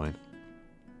 that's fine.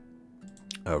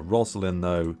 Rosalind,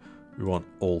 though, we want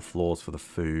all floors for the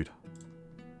food.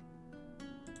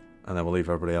 And then we'll leave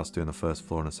everybody else doing the 1st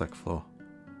floor and the 2nd floor.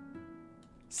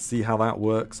 See how that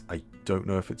works? I don't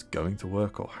know if it's going to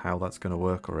work or how that's going to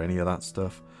work or any of that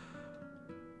stuff.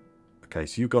 Okay,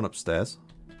 so you've gone upstairs.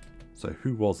 So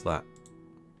who was that?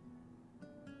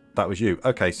 That was you.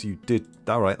 Okay, so you did...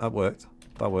 Alright, that worked.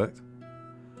 That worked.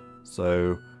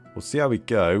 So we'll see how we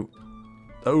go.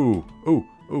 Oh, oh,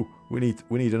 oh. We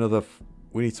need another...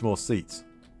 We need some more seats.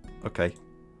 Okay.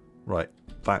 Right.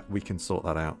 That we can sort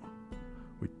that out.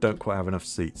 We don't quite have enough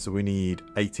seats, so we need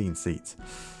 18 seats.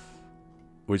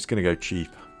 We're just going to go cheap.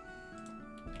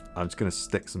 I'm just going to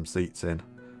stick some seats in.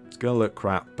 It's going to look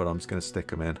crap, but I'm just going to stick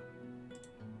them in.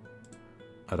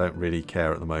 I don't really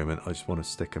care at the moment. I just want to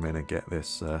stick them in and get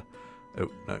this... oh,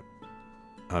 no.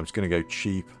 I'm just going to go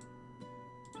cheap.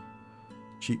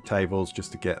 Cheap tables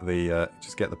just to get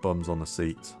the bums on the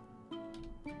seats.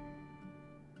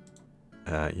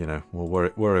 You know,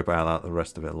 we'll worry about that the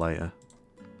rest of it later.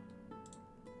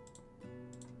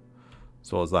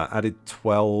 So what was that? Added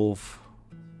 12.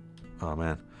 Oh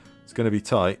man, it's going to be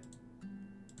tight.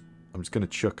 I'm just going to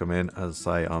chuck them in. As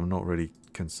I say, I'm not really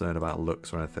concerned about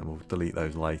looks or anything. We'll delete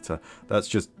those later. That's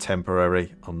just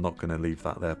temporary. I'm not going to leave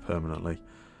that there permanently.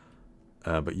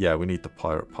 But yeah, we need the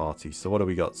pirate party. So what have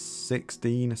we got?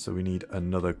 16. So we need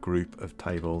another group of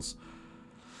tables.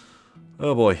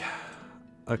 Oh boy.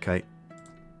 Okay.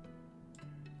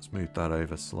 Let's move that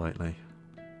over slightly.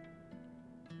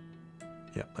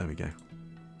 Yeah, there we go.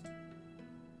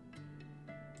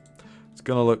 It's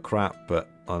going to look crap, but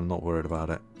I'm not worried about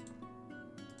it.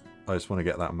 I just want to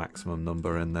get that maximum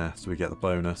number in there so we get the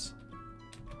bonus.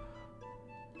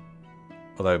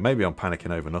 Although maybe I'm panicking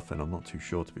over nothing. I'm not too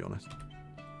sure, to be honest.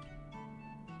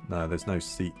 No, there's no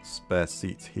spare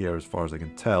seats here as far as I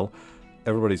can tell.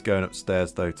 Everybody's going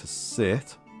upstairs, though, to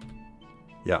sit.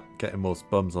 Yeah, getting more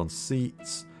bums on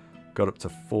seats. Got up to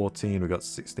 14. We got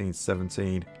 16,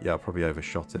 17. Yeah, I probably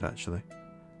overshot it, actually.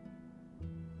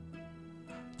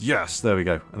 Yes, there we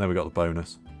go. And then we got the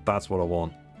bonus. That's what I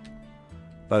want.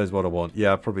 That is what I want.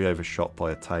 Yeah, I probably overshot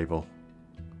by a table.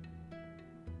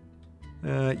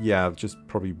 Yeah, just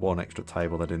probably one extra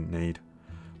table I didn't need.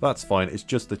 That's fine. It's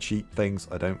just the cheap things.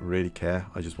 I don't really care.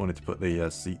 I just wanted to put the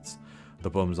seats, the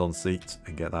bums on seats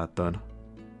and get that done.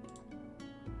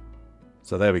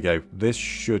 So there we go. This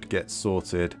should get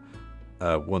sorted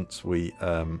once we,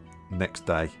 next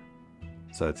day.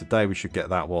 So today we should get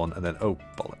that one and then, oh,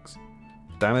 bollocks.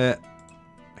 Damn it.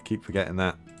 I keep forgetting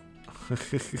that.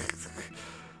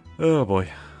 Oh boy.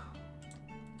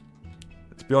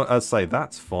 To be honest, I'd say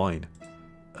that's fine.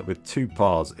 with 2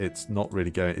 bars, it's not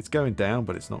really going... It's going down,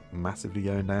 but it's not massively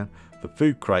going down. The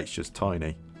food crate's just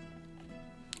tiny.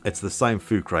 It's the same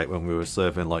food crate when we were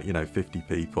serving, like, you know, 50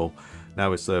 people. Now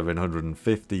we're serving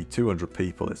 150, 200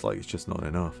 people. It's like, it's just not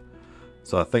enough.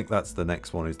 So I think that's the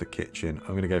next one, is the kitchen.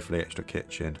 I'm going to go for the extra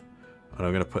kitchen. And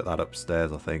I'm going to put that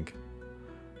upstairs, I think.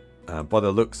 By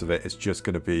the looks of it, it's just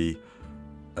going to be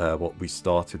what we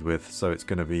started with. So it's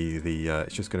going to be the...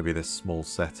 it's just going to be this small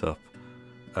setup.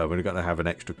 We're not going to have an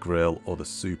extra grill or the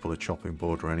soup or the chopping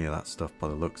board or any of that stuff by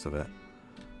the looks of it.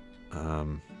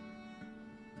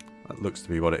 That looks to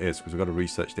be what it is, because we've got to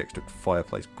research the extra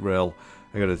fireplace grill.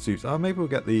 I got to do... Oh, maybe we'll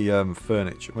get the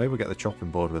furniture. Maybe we'll get the chopping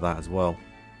board with that as well.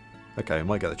 Okay, we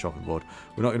might get the chopping board.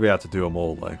 We're not going to be able to do them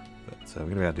all, though. But we're going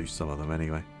to be able to do some of them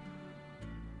anyway.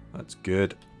 That's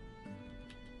good.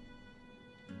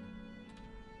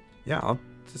 Yeah,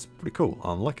 it's pretty cool.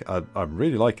 I'm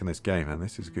really liking this game, and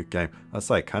this is a good game. I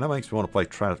say, it kind of makes me want to play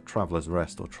Traveller's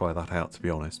Rest, or try that out, to be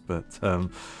honest. But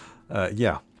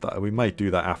yeah, we may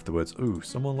do that afterwards. Ooh,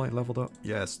 someone like leveled up.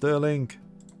 Yeah, Sterling.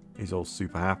 He's all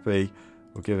super happy.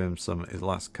 We'll give him his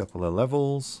last couple of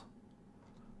levels.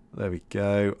 There we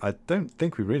go. I don't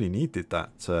think we really needed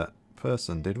that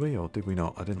person, did we? Or did we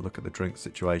not? I didn't look at the drink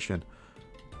situation.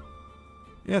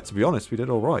 Yeah, to be honest, we did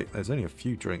all right. There's only a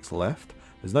few drinks left.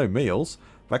 There's no meals.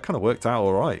 That kind of worked out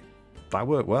all right. That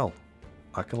worked well.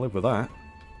 I can live with that.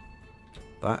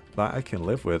 That I can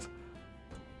live with.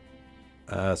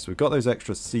 So we've got those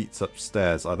extra seats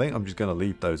upstairs. I think I'm just going to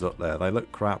leave those up there. They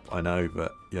look crap, I know,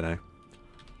 but, you know,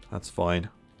 that's fine.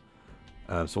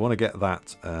 So I want to get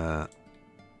that...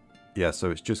 yeah,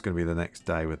 so it's just going to be the next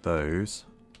day with those.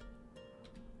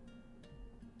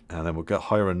 And then we'll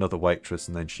hire another waitress,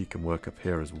 and then she can work up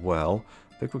here as well.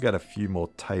 I think we'll get a few more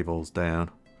tables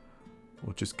down.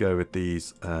 We'll just go with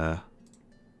these...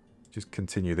 just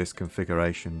continue this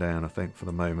configuration down, I think, for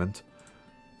the moment.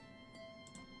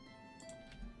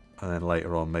 And then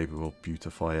later on, maybe we'll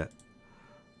beautify it.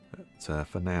 But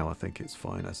for now, I think it's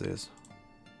fine as is.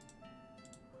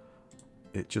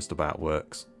 It just about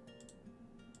works.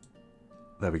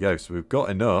 There we go. So we've got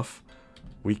enough.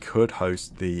 We could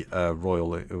host the royal...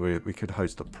 We could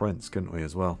host the prince, couldn't we,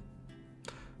 as well?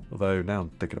 Although, now I'm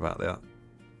thinking about that.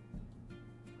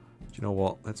 Do you know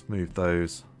what? Let's move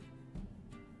those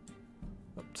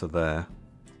up to there.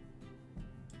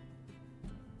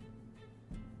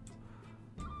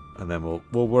 And then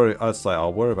we'll worry... I'd say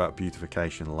I'll worry about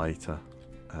beautification later.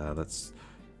 That's...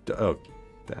 Oh,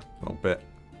 damn. Wrong bit.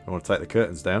 I want to take the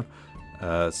curtains down.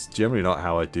 It's generally not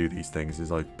how I do these things,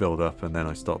 is I build up and then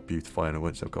I start beautifying it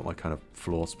once I've got my kind of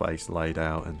floor space laid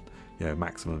out and, you know,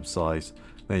 maximum size.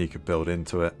 Then you could build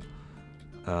into it.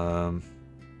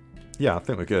 Yeah, I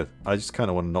think we're good. I just kind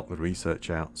of want to knock the research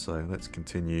out, so let's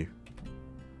continue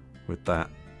with that.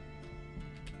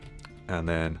 And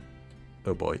then...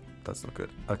 Oh boy, that's not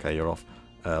good. Okay, you're off.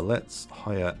 Let's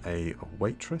hire a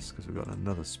waitress, because we've got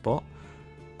another spot.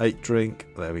 8 drink,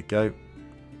 there we go.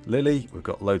 Lily, we've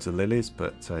got loads of lilies,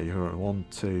 but you're on 1,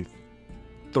 2,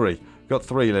 3. We've got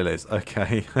 3 lilies.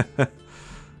 Okay,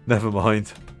 never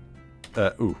mind.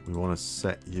 Ooh, we want to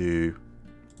set you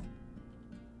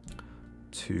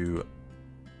to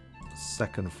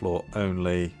 2nd floor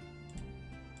only,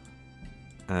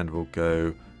 and we'll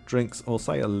go drinks, or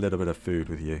say a little bit of food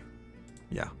with you.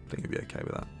 Yeah, I think you'll be okay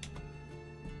with that.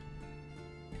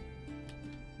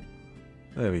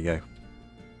 There we go.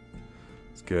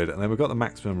 Good. And then we've got the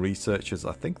maximum researchers.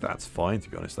 I think that's fine, to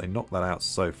be honest. They knocked that out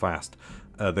so fast.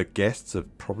 The guests are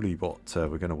probably what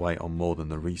we're going to wait on more than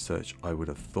the research, I would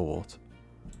have thought.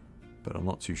 But I'm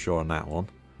not too sure on that one.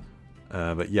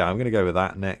 But yeah, I'm going to go with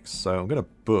that next. So I'm going to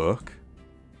book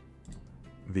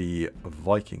the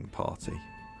Viking party.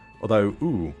 Although,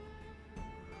 ooh,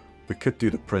 we could do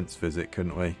the Prince visit,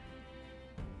 couldn't we?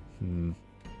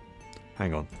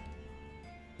 Hang on.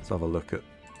 Let's have a look at...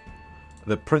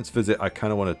 The Prince visit I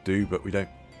kind of want to do, but we don't...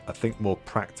 I think more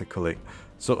practically,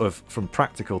 sort of from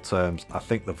practical terms, I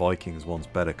think the Vikings one's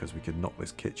better because we could knock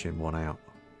this kitchen one out.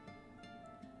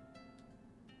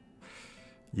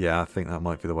 Yeah, I think that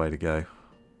might be the way to go.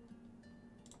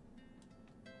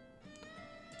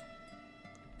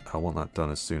 I want that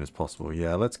done as soon as possible.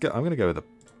 Yeah, let's go. I'm going to go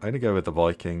with the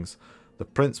Vikings. The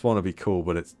Prince one would be cool,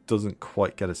 but it doesn't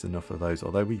quite get us enough of those.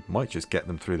 Although we might just get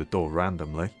them through the door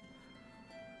randomly.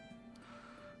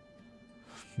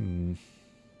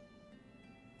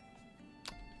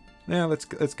 Yeah, let's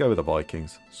go with the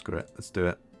Vikings. Screw it, let's do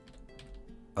it.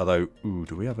 Although, ooh,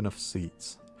 do we have enough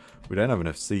seats? We don't have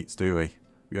enough seats, do we?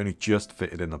 We only just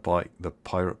fitted in the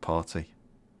pirate party.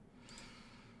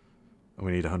 And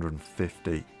we need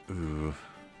 150. Ooh.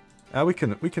 We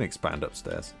can expand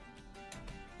upstairs.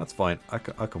 That's fine. I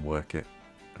can work it.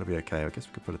 It'll be okay. I guess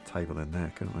we could put a table in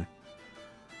there, couldn't we?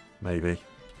 Maybe.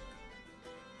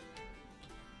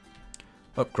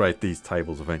 Upgrade these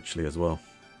tables eventually as well.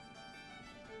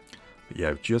 But yeah,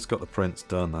 we've just got the prints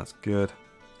done. That's good.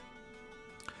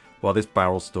 Well, this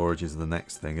barrel storage is the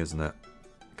next thing, isn't it?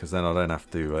 Because then I don't have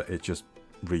to... it just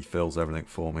refills everything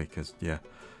for me. Because, yeah,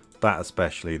 that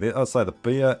especially. I'd say the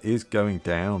beer is going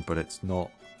down, but it's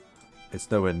not... It's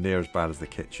nowhere near as bad as the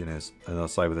kitchen is. And I'll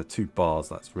say with the 2 bars,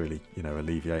 that's really, you know,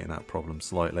 alleviating that problem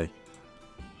slightly.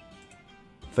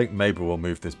 I think maybe we'll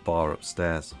move this bar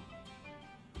upstairs.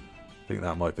 I think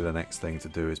that might be the next thing to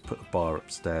do, is put the bar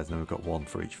upstairs, and then we've got 1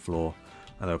 for each floor.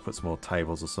 And then we'll put some more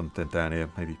tables or something down here.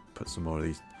 Maybe put some more of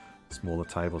these smaller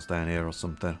tables down here or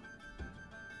something.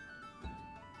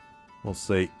 We'll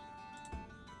see.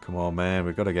 Come on, man.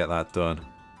 We've got to get that done.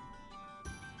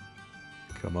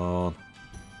 Come on.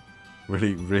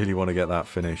 Really, really want to get that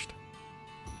finished.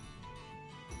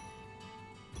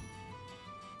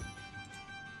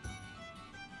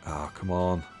 Ah, come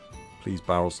on. Please,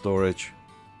 barrel storage.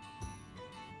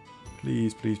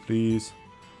 Please, please, please.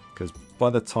 Because by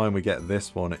the time we get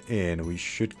this one in, we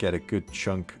should get a good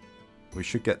chunk. We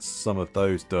should get some of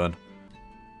those done.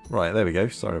 Right, there we go.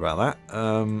 Sorry about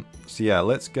that. So yeah,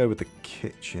 let's go with the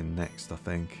kitchen next, I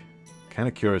think. Kind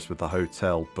of curious with the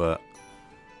hotel, but...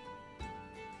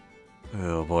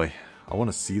 Oh boy. I want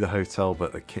to see the hotel,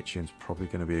 but the kitchen's probably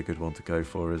going to be a good one to go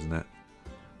for, isn't it?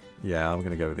 Yeah, I'm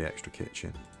going to go with the extra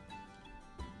kitchen.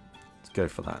 Let's go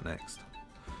for that next.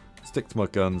 Stick to my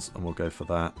guns and we'll go for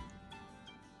that.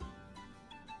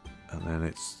 And then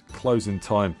it's closing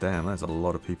time. Damn, there's a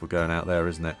lot of people going out there,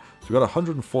 isn't it? So we've got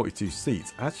 142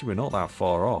 seats. Actually, we're not that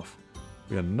far off.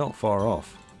 We are not far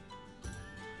off.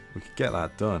 We could get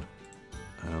that done.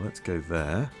 Let's go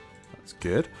there. That's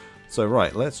good. So,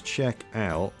 right, let's check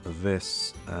out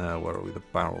this... where are we? The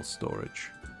barrel storage.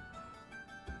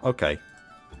 Okay.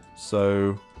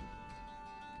 So,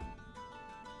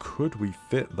 could we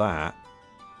fit that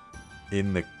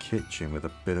in the kitchen with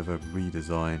a bit of a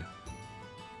redesign?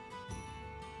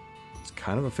 It's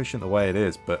kind of efficient the way it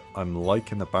is, but I'm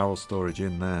liking the barrel storage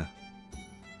in there.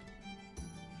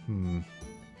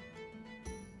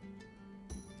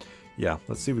 Yeah,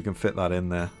 let's see if we can fit that in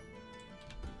there.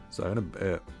 So in a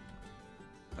bit,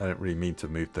 I don't really mean to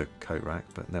move the coat rack,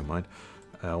 but never mind.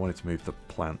 I wanted to move the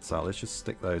plants out. Let's just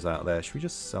stick those out there. Should we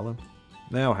just sell them?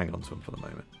 No, hang on to them for the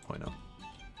moment. Why not?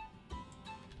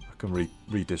 I can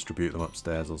redistribute them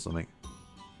upstairs or something.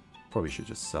 Probably should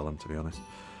just sell them, to be honest.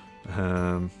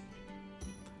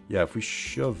 Yeah, if we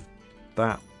shove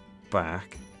that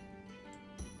back,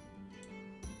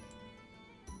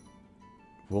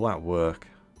 will that work?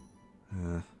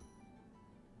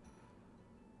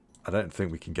 I don't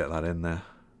think we can get that in there.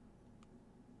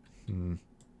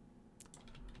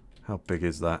 How big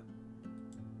is that?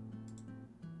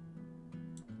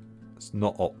 It's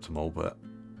not optimal, but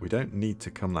we don't need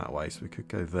to come that way, so we could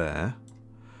go there.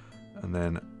 And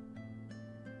then...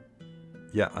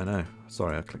 Yeah, I know.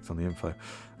 Sorry, I clicked on the info.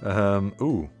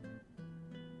 Ooh.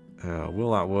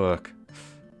 Will that work?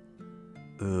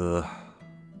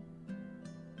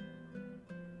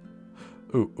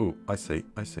 Ooh, I see.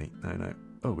 No.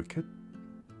 Oh, we could...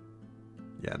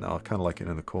 Yeah, no, I kind of like it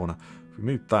in the corner. If we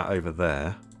move that over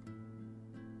there...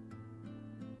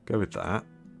 Go with that.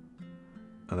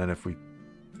 And then if we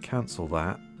cancel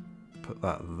that, put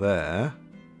that there.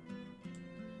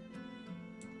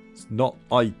 It's not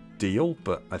ideal,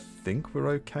 but I think we're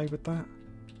okay with that.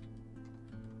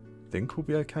 I think we'll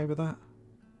be okay with that.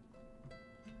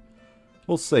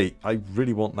 We'll see. I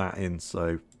really want that in,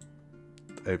 so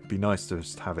it'd be nice to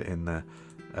just have it in there.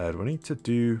 Do I need to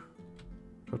do... Do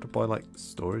I have to buy, like,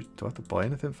 storage? Do I have to buy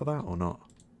anything for that or not?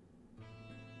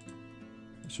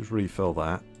 Let's just refill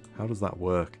that. How does that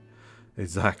work?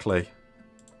 Exactly.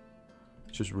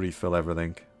 Just refill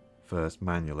everything first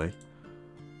manually.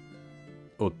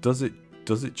 Or does it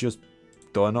just...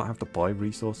 Do I not have to buy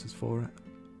resources for it?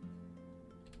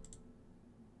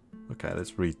 Okay,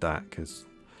 let's read that, because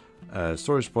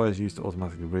storage supply is used to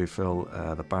automatically refill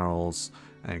the barrels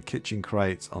and kitchen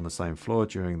crates on the same floor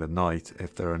during the night.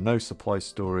 If there are no supply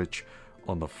storage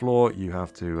on the floor, you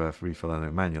have to refill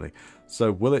them manually.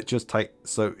 So will it just take...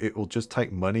 So it will just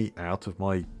take money out of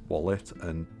my wallet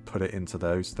and put it into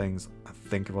those things? I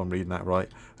think if I'm reading that right,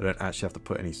 I don't actually have to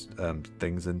put any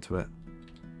things into it.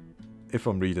 If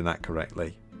I'm reading that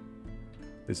correctly.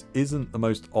 This isn't the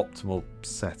most optimal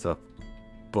setup,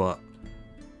 but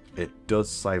it does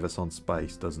save us on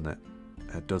space, doesn't it?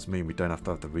 It does mean we don't have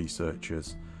to have the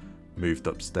researchers moved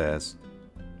upstairs.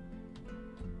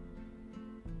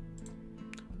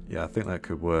 Yeah, I think that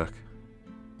could work.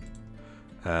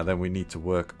 Then we need to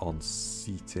work on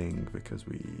seating because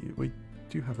we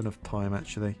do have enough time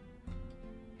actually.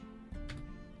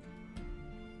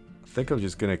 I think I'm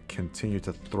just going to continue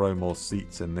to throw more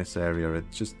seats in this area. It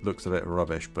just looks a bit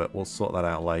rubbish, but we'll sort that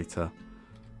out later.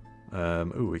 Oh,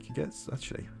 we can get,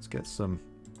 actually, let's get some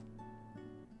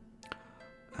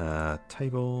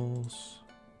tables.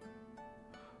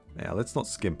 Yeah, let's not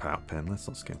skimp out, Pen. Let's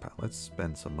not skimp out. Let's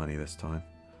spend some money this time.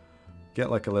 Get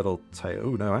like a little table.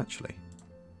 Oh, no, actually.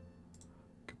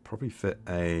 Could probably fit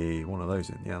one of those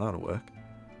in. Yeah, that'll work.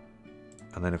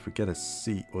 And then if we get a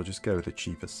seat, we'll just go with the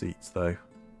cheaper seats, though.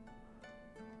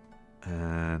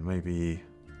 And maybe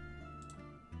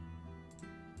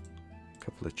a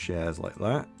couple of chairs like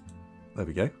that. There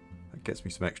we go. That gets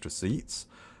me some extra seats.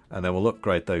 And then we'll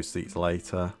upgrade those seats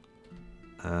later.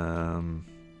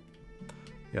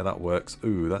 Yeah, that works.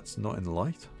 Ooh, that's not in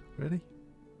light, really?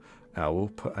 We'll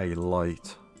put a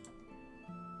light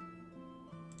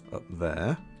up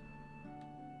there.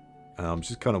 I'm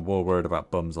just kind of more worried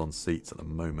about bums on seats at the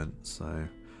moment, so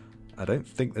I don't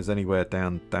think there's anywhere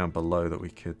down below that we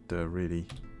could really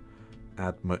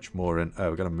add much more in. Oh,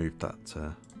 we're going to move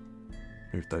that,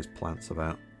 move those plants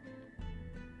about.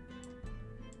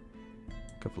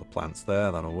 A couple of plants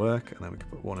there, that'll work, and then we can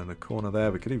put one in the corner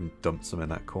there. We could even dump some in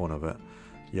that corner, but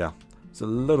yeah, it's a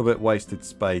little bit wasted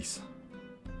space.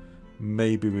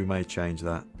 Maybe we may change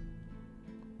that.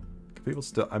 Can people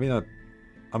still, I mean,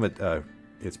 oh,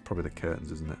 it's probably the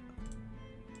curtains, isn't it?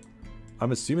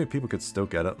 I'm assuming people could still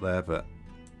get up there, but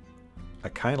I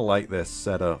kind of like this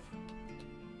setup.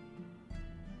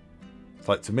 It's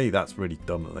like, to me, that's really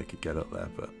dumb that they could get up there,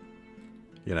 but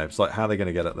you know, it's like, how are they going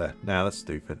to get up there? Nah, that's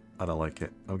stupid. I don't like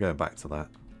it. I'm going back to that.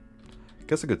 I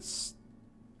guess I could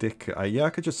stick, yeah, I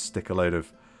could just stick a load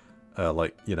of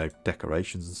like, you know,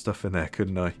 decorations and stuff in there,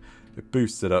 couldn't I? It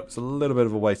boosts it up. It's a little bit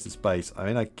of a waste of space. I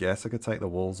mean, I guess I could take the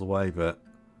walls away, but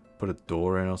put a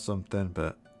door in or something,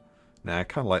 but nah, I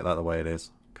kind of like that the way it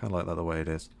is. Kind of like that the way it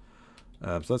is.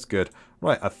 So that's good.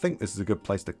 Right, I think this is a good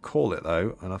place to call it,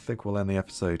 though, and I think we'll end the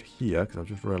episode here, because I've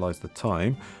just realised the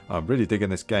time. I'm really digging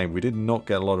this game. We did not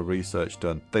get a lot of research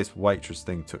done. This waitress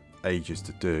thing took ages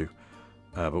to do,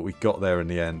 but we got there in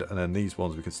the end, and then these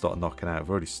ones we can start knocking out.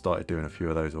 We've already started doing a few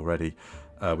of those already.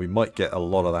 We might get a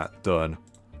lot of that done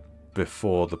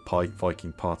before the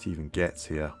Viking party even gets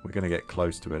here. We're going to get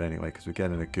close to it anyway, because we're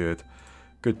getting a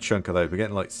good chunk of those. We're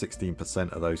getting like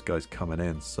 16% of those guys coming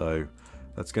in, so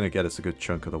that's going to get us a good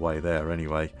chunk of the way there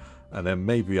anyway. And then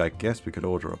maybe, I guess we could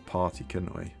order a party,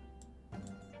 couldn't we?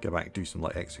 Go back and do some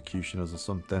like executioners or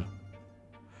something.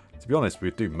 To be honest,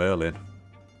 we'd do Merlin.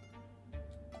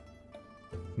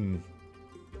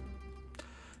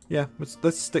 Yeah,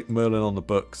 let's stick Merlin on the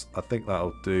books. I think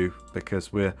that'll do,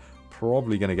 because we're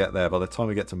probably going to get there. By the time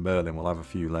we get to Merlin, we'll have a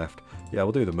few left. Yeah,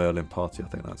 we'll do the Merlin party. I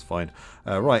think that's fine.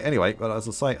 Right, anyway, but as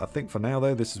I say, I think for now,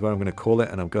 though, this is where I'm going to call it,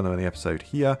 and I'm going to end the episode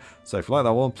here. So if you like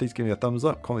that one, please give me a thumbs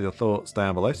up, comment your thoughts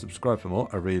down below, subscribe for more.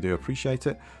 I really do appreciate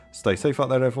it. Stay safe out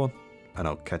there, everyone, and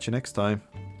I'll catch you next time.